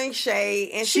throwing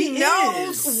shade, and she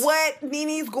knows what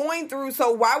Nene's going through,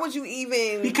 so why would you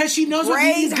even... Because she knows what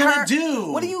Nene's going to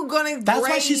do. What are you going to That's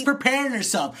why she's preparing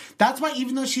herself. That's why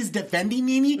even though she's defending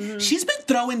Nene, she's been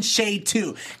throwing shade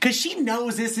too. Because she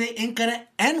knows this ain't going to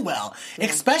end well.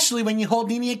 Especially when you hold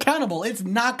Nene accountable. It's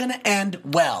not going to end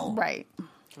well. Right.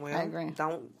 Well, I agree.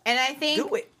 And I think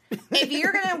do it. if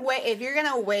you're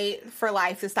gonna wait for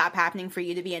life to stop happening for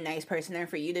you to be a nice person or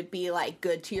for you to be like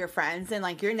good to your friends, then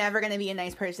like you're never gonna be a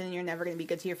nice person and you're never gonna be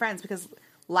good to your friends because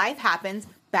life happens,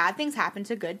 bad things happen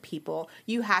to good people.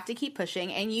 You have to keep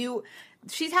pushing, and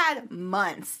she's had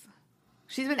months.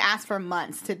 She's been asked for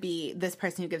months to be this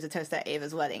person who gives a toast at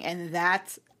Eva's wedding, and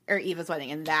that's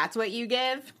what you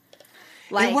give.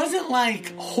 Like, it wasn't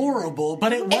like horrible,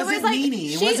 but it wasn't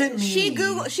Nene. It wasn't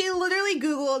Nene. She literally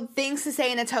Googled things to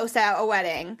say in a toast at a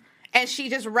wedding, and she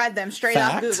just read them straight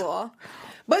off Google.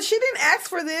 But she didn't ask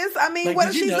for this. I mean, Like, what did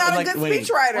if you she's know- not like, a good wait.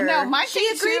 speechwriter? Well, no, my She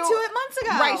thing agreed too- to it months ago.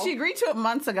 Right, she agreed to it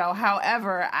months ago.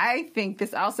 However, I think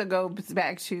this also goes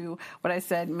back to what I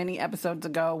said many episodes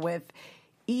ago with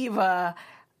Eva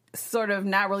sort of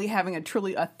not really having a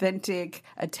truly authentic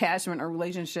attachment or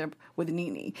relationship with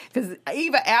Nene. Because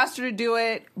Eva asked her to do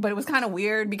it, but it was kind of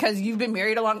weird because you've been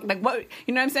married a long, like, what,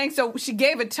 you know what I'm saying? So she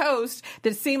gave a toast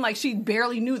that seemed like she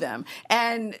barely knew them.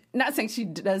 And not saying she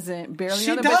doesn't barely She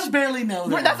know them. does barely know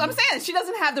them. That's what I'm saying. She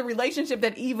doesn't have the relationship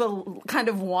that Eva kind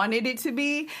of wanted it to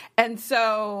be. And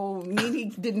so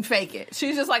Nene didn't fake it.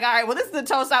 She's just like, all right, well, this is the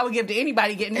toast I would give to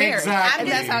anybody getting married. Exactly. And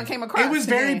that's how it came across. It was to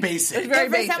very me. basic. It was very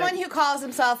And for basic. someone who calls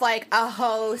himself like a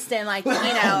host and like, you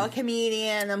know, a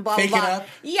comedian and blah, blah, Fake it blah. up.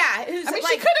 Yeah. Who's I mean, she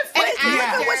like, could have an faked it. Look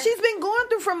actor. at what she's been going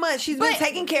through for months. She's been But-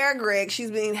 taking care of Greg.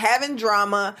 She's been having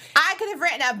drama. I could have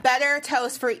written a better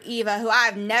toast for Eva, who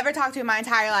I've never talked to in my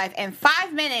entire life, in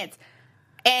 5 minutes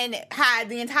and had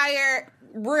the entire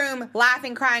room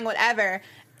laughing, crying, whatever.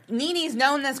 Nene's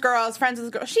known this girl, is friends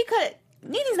with this girl. She could.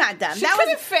 Nene's not dumb. She could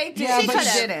have faked it. Yeah, She but could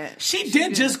she- didn't. She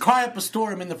did just cry up a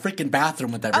storm in the freaking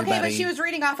bathroom with everybody. Okay, but she was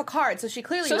reading off a card, so she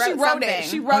clearly So wrote she wrote something. it.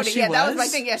 She wrote it. she Yeah, that was was? my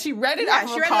thing. Yeah, she read it Yeah, off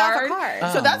she of a read it off a card.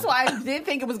 card. So that's why I did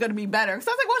think it was going to be better. Because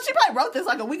I was like, well, she probably wrote this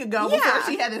like a week ago before Yeah.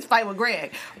 she had this fight with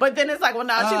Greg. But then it's like, well,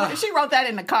 no, she wrote that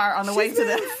in the car on the way to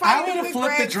the. I would have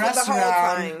flipped the Greg for dress the whole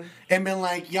around time. and been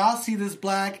like, y'all see this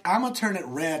black? I'm going to turn it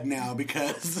red now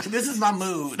because this is my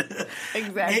mood.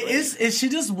 Exactly. She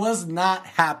just was not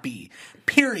happy,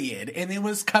 period. And it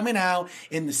was coming out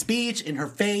in the speech, in her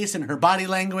face, in her body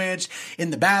language,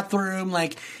 in the bathroom.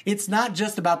 Like, it's not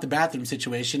just about the bathroom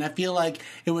situation. I feel like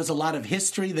it was a lot of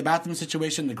history, the bathroom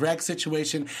situation, the Greg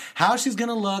situation, how she's going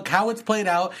to look, how it's played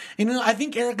out. You know, I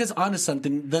think Erica's onto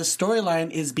something. The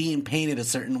storyline is being painted a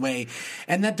certain way.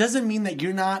 And that doesn't mean that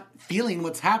you're not feeling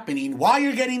what's happening while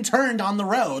you're getting turned on the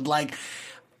road. Like,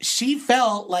 she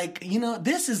felt like, you know,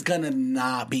 this is gonna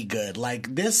not be good. Like,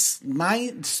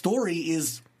 my story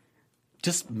is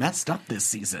just messed up this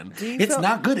season. It's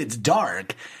not good. It's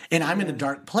dark. And I'm in a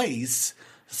dark place.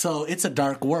 So it's a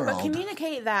dark world. But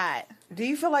communicate that. Do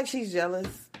you feel like she's jealous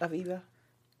of Eva?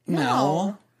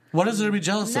 No. What is there to be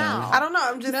jealous No. of? I don't know.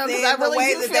 I'm just No, 'cause saying I the really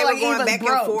way do that feel they were like going Eva's back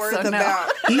broke, and forth so no.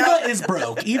 about. Eva is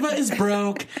broke. Eva is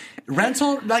broke.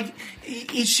 Rental, like,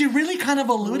 she really kind of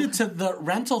alluded to the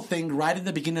rental thing right at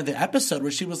the beginning of the episode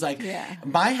where she was like,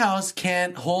 my house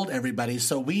can't hold everybody,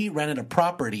 so we rented a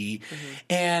property.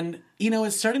 And, you know,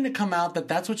 it's starting to come out that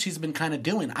that's what she's been kind of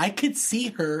doing. I could see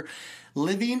her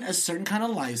living a certain kind of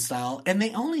lifestyle, and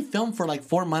they only film for like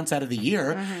 4 months out of the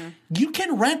year. You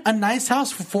can rent a nice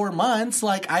house for 4 months.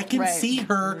 Like, I can see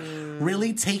her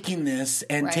really taking this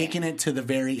and taking it to the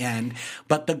very end.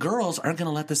 But the girls aren't going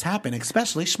to let this happen,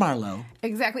 especially Schmarlo.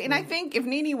 Exactly. And I think if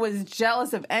Nene was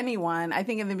jealous of anyone, I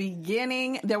think in the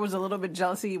beginning there was a little bit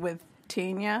jealousy with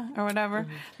Tanya or whatever.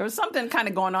 There was something kind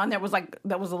of going on that was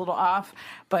a little off,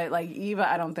 but like Eva,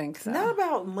 I don't think so. Not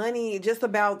about money, just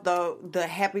about the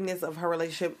happiness of her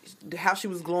relationship, how she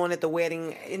was glowing at the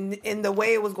wedding, in the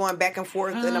way it was going back and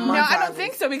forth in the montage. No, I don't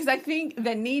think so, because I think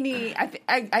that Nene,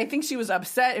 I think she was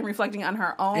upset and reflecting on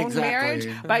her own marriage,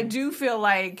 but I do feel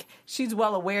like she's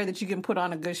well aware that you can put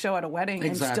on a good show at a wedding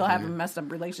and still have a messed up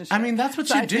relationship. I mean, that's what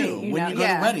So you I do think, when you go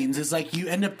to weddings. It's like you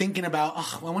end up thinking about,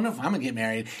 I wonder if I'm going to get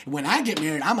married. When I get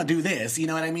married, I'm going to do this. You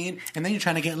know what I mean? And then you're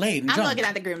trying to get laid and I'm drunk. looking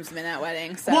at the groomsmen at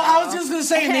wedding. So. Well, I was just going to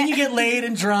say, and then you get laid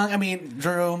and drunk. I mean,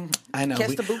 Drew, I know.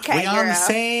 Catch the bouquet, we on the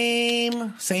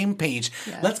girl. same page.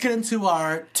 Let's get into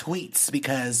our tweets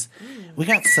because we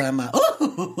got some,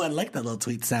 I like that little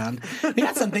tweet sound. We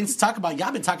got some things to talk about.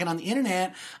 Y'all been talking on the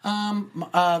internet.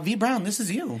 V. Brown, this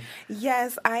is you.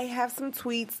 Yes, I have some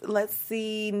tweets. Let's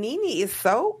see. Nene is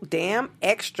so damn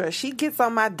extra. She gets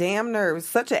on my damn nerves.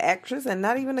 Such an actress and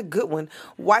not even a good one.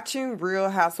 Watching Real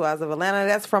Housewives of Atlanta.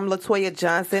 That's from LaToya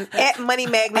Johnson at Money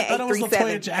Magnet I thought it was 837.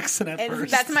 LaToya Jackson at And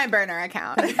first. that's my burner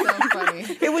account. so funny.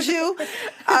 It was you? Okay.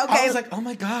 I was like, oh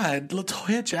my God,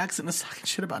 LaToya Jackson is talking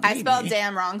shit about I Nene. spelled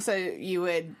damn wrong, so you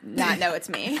would not know it's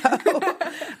me.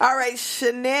 All right,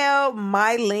 Chanel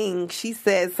Myling. She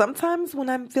says, sometimes when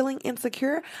I'm feeling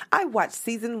insecure, I watch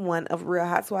season 1 of Real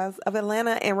Housewives of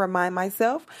Atlanta and remind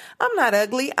myself, I'm not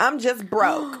ugly, I'm just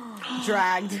broke.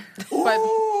 Dragged. But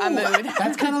a mood.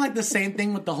 That's kind of like the same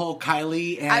thing with the whole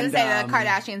Kylie and... I would say the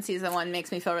Kardashian season 1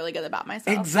 makes me feel really good about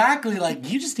myself. Exactly. Like,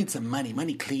 you just need some money.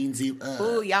 Money cleans you up.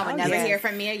 Ooh, y'all would never yes. hear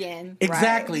from me again.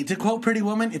 Exactly. To quote Pretty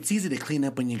Woman, it's easy to clean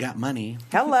up when you got money.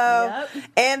 Hello.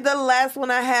 And the last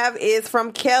one I have is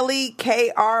from Kelly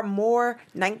K.R. Moore,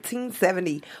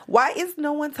 1970. Why is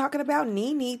no one talking about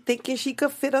Nene thinking she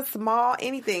could fit a small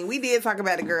anything? We did talk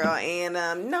about it, girl, and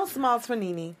no smalls for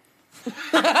Nene.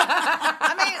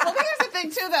 I mean, well, here's the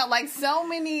thing too, though. Like so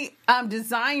many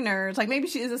designers, like maybe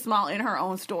she is a small in her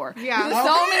own store. Yeah. There's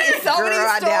so many Girl,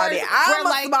 I stores. doubt it. I'm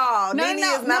where, a small. Nene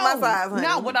is not my size, honey.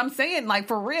 No, what I'm saying, like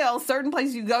for real, certain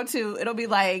places you go to, it'll be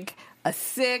like a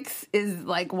 6 is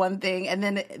like one thing, and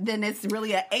then it's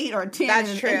really an 8 or a 10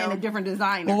 That's true. in a different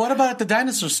designer. Well, what about at the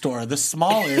dinosaur store? The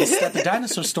smallest at the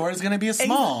dinosaur store is going to be a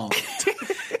small.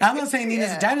 I'm not saying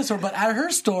Nina's a dinosaur, but at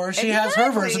her store, she has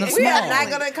her version of We small. are not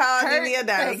going to call Nene a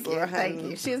dinosaur. Thank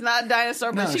you. She's not a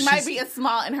dinosaur, but No, she might she's- be a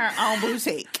small in her own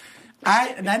boutique.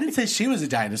 I didn't say she was a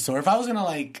dinosaur. If I was going to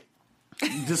like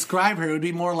describe her, it would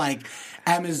be more like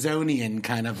Amazonian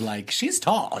kind of like. She's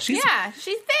tall. Yeah,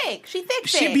 she's thick. She's thick.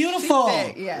 She's beautiful. She's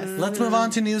thick, yes. Let's move on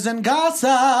to news and gossip.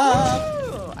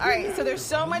 All right, so there's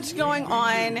so much going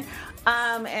on,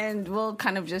 and we'll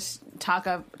kind of just talk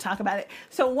about it.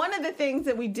 So one of the things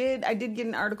that I did get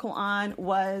an article on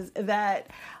was that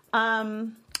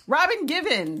Robin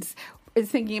Givens is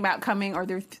thinking about coming, or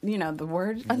there's, the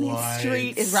word on the What?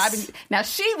 street is Robin. Now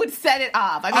she would set it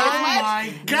off. I mean, Oh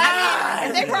my God.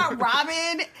 if they brought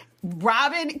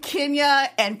Robin, Kenya,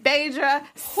 and Phaedra,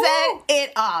 set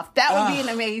it off. That would be an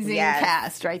amazing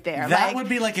cast right there. That would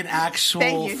be like an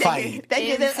actual fight.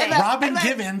 Thank you. Insane. Robin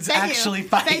Givens actually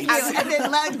fights. Thank you. And then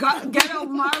let Ghetto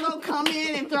Marlo come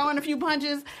in and throw in a few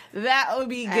punches. That would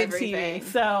be good Everything. TV.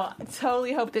 So I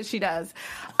totally hope that she does.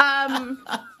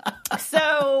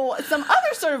 So some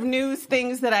other sort of news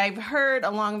things that I've heard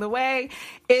along the way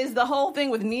is the whole thing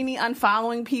with Nene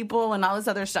unfollowing people and all this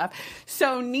other stuff.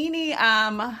 So Nene,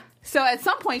 so at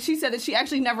some point she said that she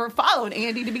actually never followed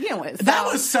Andy to begin with. So, That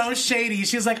was so shady.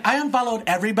 She was like, I unfollowed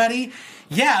everybody.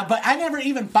 Yeah, but I never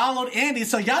even followed Andy,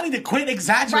 so y'all need to quit right,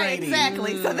 exaggerating.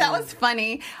 exactly. So that was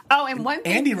funny. Oh, and one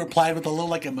thing. Andy replied with a little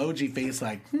like emoji face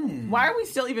like, Why are we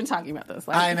still even talking about this?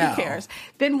 Like, I know. Who cares?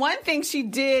 Then one thing she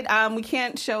did, we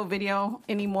can't show video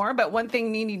anymore, but one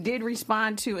thing Nene did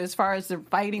respond to as far as the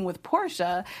fighting with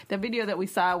Portia, the video that we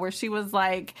saw where she was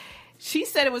like, she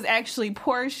said it was actually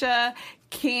Portia,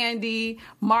 Candy,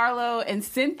 Marlo, and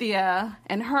Cynthia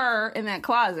and her in that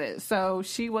closet. So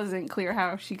she wasn't clear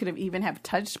how she could have even have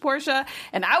touched Portia.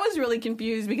 And I was really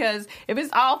confused because if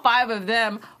it's all 5 of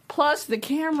them plus the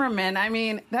cameraman, I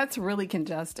mean, that's really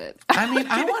congested. I mean,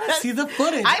 I want to see the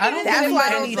footage. I I don't didn't- That's believe why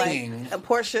I was anything. like,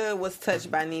 Portia was touched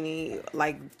by Nene,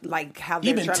 like how they're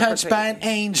You've been trying touched to by portray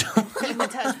an angel. You've been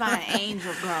touched by an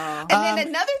angel, girl. And then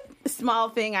another small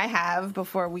thing I have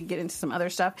before we get into some other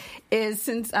stuff is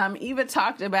since Eva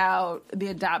talked about the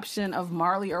adoption of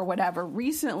Marley or whatever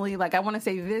recently, like I want to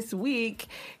say this week,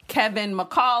 Kevin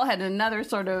McCall had another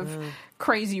sort of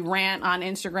crazy rant on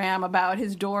Instagram about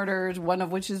his daughters, one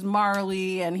of which is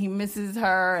Marley, and he misses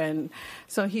her, and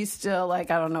so he's still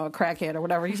like, I don't know, a crackhead or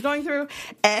whatever he's going through.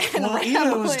 And Well,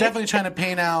 Eva was definitely trying to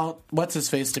paint out what's his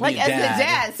face to like be as a dad. the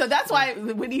dad. So that's why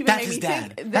when even That's made his me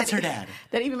dad. think That's her dad.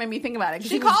 That even made me think about it. 'cause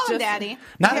She he was called him just- daddy.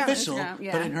 Not Yeah, official, Instagram,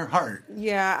 yeah. but in her heart.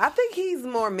 Yeah, I think he's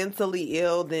more mentally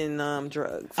ill than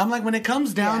drugs. I'm like, when it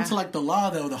comes down to like the law,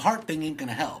 though, the heart thing ain't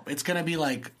gonna help. It's gonna be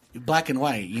like black and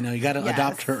white. You know, you got to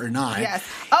adopt her or not. Yes.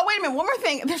 Oh, wait a minute. One more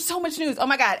thing. There's so much news. Oh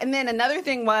my God. And then another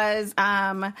thing was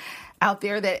out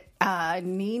there that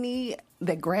Nene,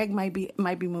 that Greg might be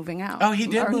moving out. Oh, he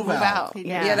did Or move out.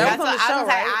 Yeah. Yeah, that That's was what on the I show, was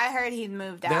like. right? I heard he'd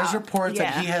moved out. There's reports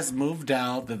that Yeah. he has moved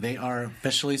out, that they are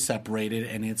officially separated,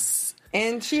 and it's.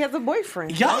 And she has a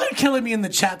boyfriend. Y'all are killing me in the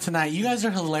chat tonight. You guys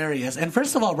are hilarious. And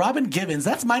first of all, Robin Givens,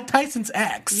 that's Mike Tyson's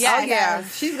ex. Yeah. Oh yeah,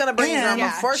 she's gonna bring And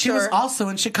drama for she sure. was also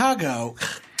in Chicago.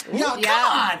 Yo, come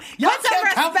yeah. on. Y'all Put some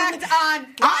can't come from respect me.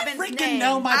 on I Robin's freaking name.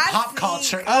 know my I pop think,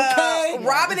 culture, okay?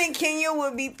 Robin and Kenya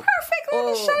would be perfect on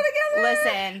the show together.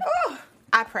 Listen,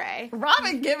 I pray.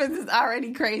 Robin Givens is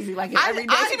already crazy. Like every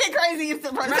day. She's been crazy since the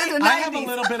 90s. I have a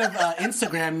little bit of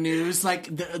Instagram news.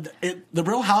 Like the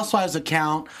Real Housewives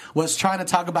account was trying to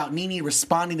talk about Nene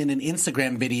responding in an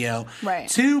Instagram video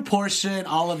to Portia and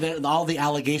all the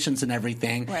allegations and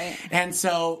everything. Right. And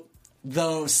so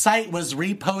the site was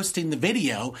reposting the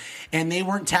video, and they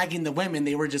weren't tagging the women;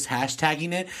 they were just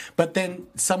hashtagging it. But then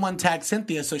someone tagged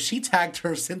Cynthia, so she tagged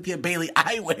her Cynthia Bailey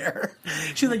eyewear.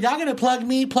 She's like, "Y'all gonna plug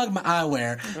me? Plug my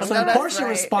eyewear." So that's Portia right.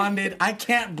 responded, "I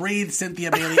can't breathe, Cynthia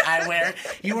Bailey eyewear.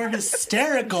 You are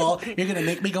hysterical. You're gonna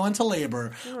make me go into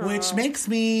labor," which makes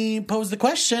me pose the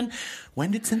question: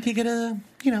 when did Cynthia get a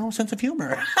sense of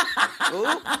humor?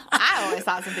 I always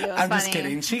thought Cynthia was I'm funny. just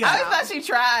kidding. She I got thought she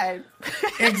tried.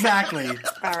 exactly.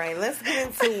 All right, let's get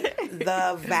into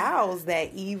the vows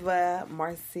that Eva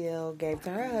Marcille gave to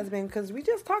her husband, because we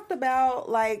just talked about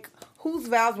like whose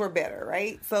vows were better,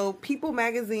 right? So People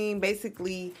Magazine,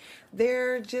 basically,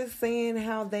 they're just saying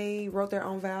how they wrote their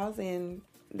own vows, and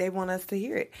they want us to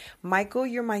hear it. Michael,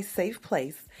 you're my safe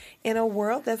place in a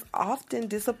world that's often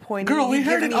disappointing. Girl, we You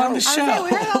heard give it me on the hope. show.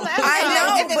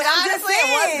 I know, but I'm just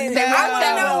saying. They I weren't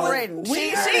know well what- written. We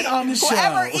heard it on the show.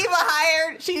 Whoever Eva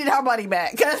hired, she needed her money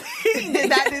back because he did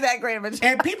not do that great of a job.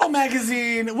 And People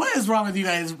Magazine, what is wrong with you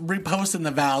guys reposting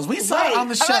the vows? We saw it on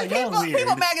the show. I'm like, Y'all weird.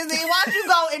 People Magazine, why don't you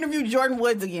go interview Jordan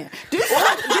Woods again? Do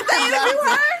something. Did they interview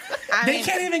her? They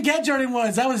can't even get Jordan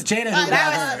Woods. That was Jada who got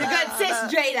That her. was the good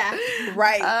sis Jada.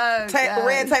 Right. gosh.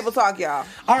 Red table talk, y'all.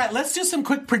 All right, let's do some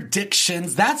quick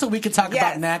predictions. That's what we could talk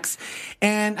about next.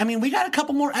 And, I mean, we got a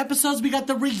couple more episodes. We got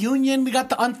the reunion. We got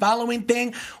the unfollowing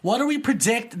thing. What do we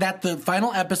predict that the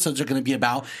final episodes are going to be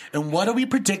about? And what do we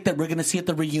predict that we're going to see at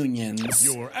the reunions?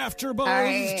 Your AfterBuzz All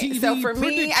right. TV So for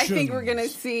me, I think predictions. we're going to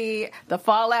see the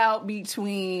fallout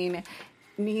between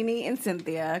Nene and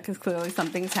Cynthia, because clearly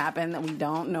something's happened that we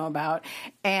don't know about.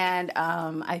 And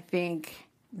I think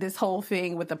this whole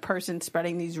thing with the person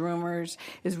spreading these rumors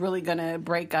is really going to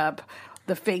break up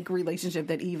the fake relationship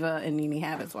that Eva and Nene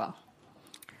have as well.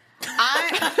 Because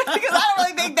I don't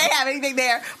really think they have anything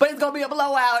there, but it's going to be a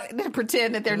blowout to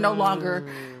pretend that they're no longer.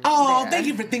 Oh, there. thank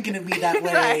you for thinking of me that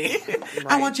way.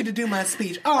 I want you to do my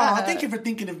speech. Oh, thank you for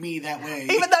thinking of me that way.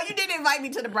 Even though you didn't invite me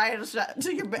to the bridal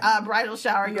to your bridal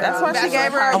shower, your That's why she bachelor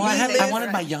gave her party. Oh, I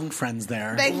wanted my young friends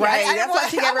there. Thank you. Right. I That's why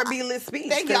she gave her a B-list speech.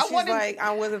 Thank you. Because I she's wanted- like,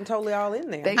 I wasn't totally all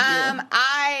in there. Thank you.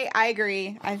 I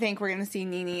agree. I think we're gonna see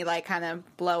Nene like kind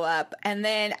of blow up, and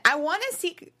then I want to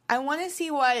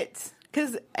see what,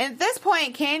 because at this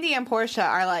point, Candy and Portia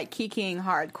are like kikiing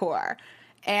hardcore,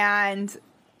 and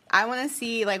I want to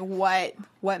see like what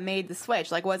made the switch.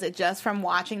 Like, was it just from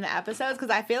watching the episodes? Because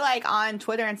I feel like on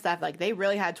Twitter and stuff, like they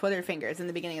really had Twitter fingers in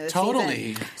the beginning of the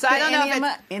Totally. season. So I don't know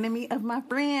if it's enemy of my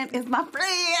friend is my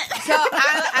friend. So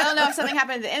I don't know if something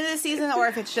happened at the end of the season or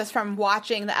if it's just from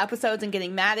watching the episodes and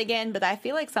getting mad again, but I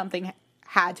feel like something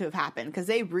had to have happened because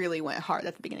they really went hard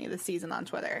at the beginning of the season on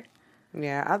Twitter.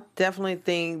 Yeah, I definitely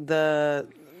think the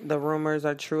rumors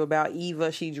are true about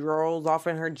Eva. She rolls off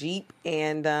in her Jeep,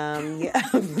 and yeah.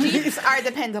 Jeeps are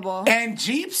dependable. And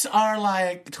Jeeps are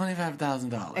like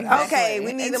 $25,000. Okay,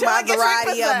 we need Until a it gets Maserati, a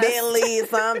repossessed. Bentley,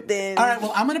 something. All right,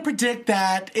 well, I'm going to predict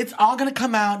that it's all going to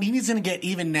come out. Nene's going to get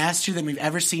even nastier than we've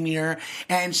ever seen her.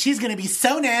 And she's going to be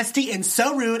so nasty and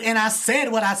so rude. And I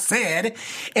said what I said.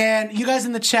 And you guys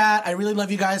in the chat, I really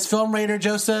love you guys. Film Raider,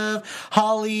 Joseph,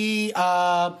 Holly,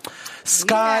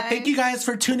 Scott, thank you guys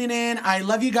for tuning in. I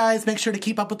love you guys. Make sure to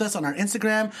keep up with us on our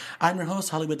Instagram. I'm your host,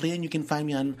 Hollywood Lee, and you can find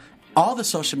me on all the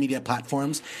social media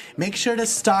platforms. Make sure to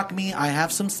stalk me. I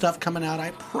have some stuff coming out.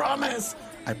 I promise.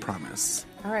 I promise.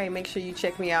 All right, make sure you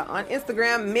check me out on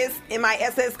Instagram, Miss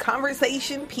MISS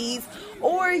Conversation Piece,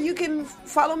 or you can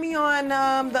follow me on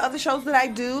the other shows that I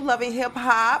do, Loving Hip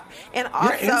Hop, and also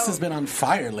Your Insta's been on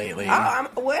fire lately.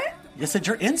 what? You said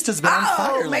your Insta's been on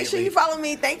fire lately. Make sure you follow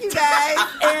me. Thank you guys,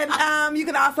 and you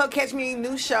can also catch me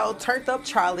new show Turned Up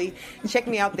Charlie. Check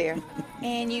me out there.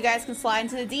 And you guys can slide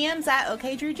into the DMs at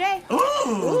OKDrewJ.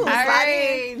 Ooh. All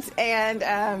right.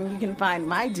 And you can find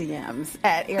my DMs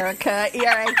at Erica,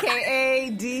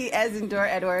 ERIKA, as in Dora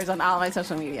Edwards on all my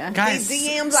social media. Guys, The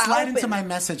DMs are slide open. into my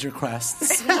message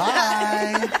requests.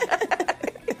 Bye.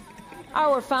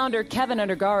 Our founder, Kevin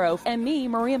Undergaro, and me,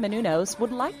 Maria Menounos,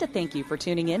 would like to thank you for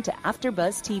tuning in to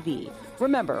AfterBuzz TV.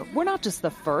 Remember, we're not just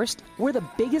the first, we're the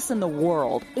biggest in the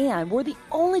world, and we're the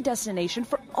only destination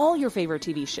for all your favorite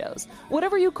TV shows.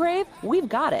 Whatever you crave, we've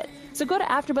got it. So go to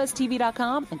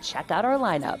AfterBuzzTV.com and check out our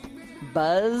lineup.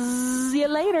 Buzz you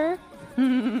later.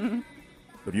 The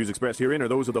views expressed herein are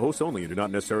those of the hosts only and do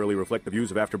not necessarily reflect the views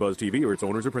of AfterBuzz TV or its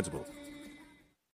owners or principals.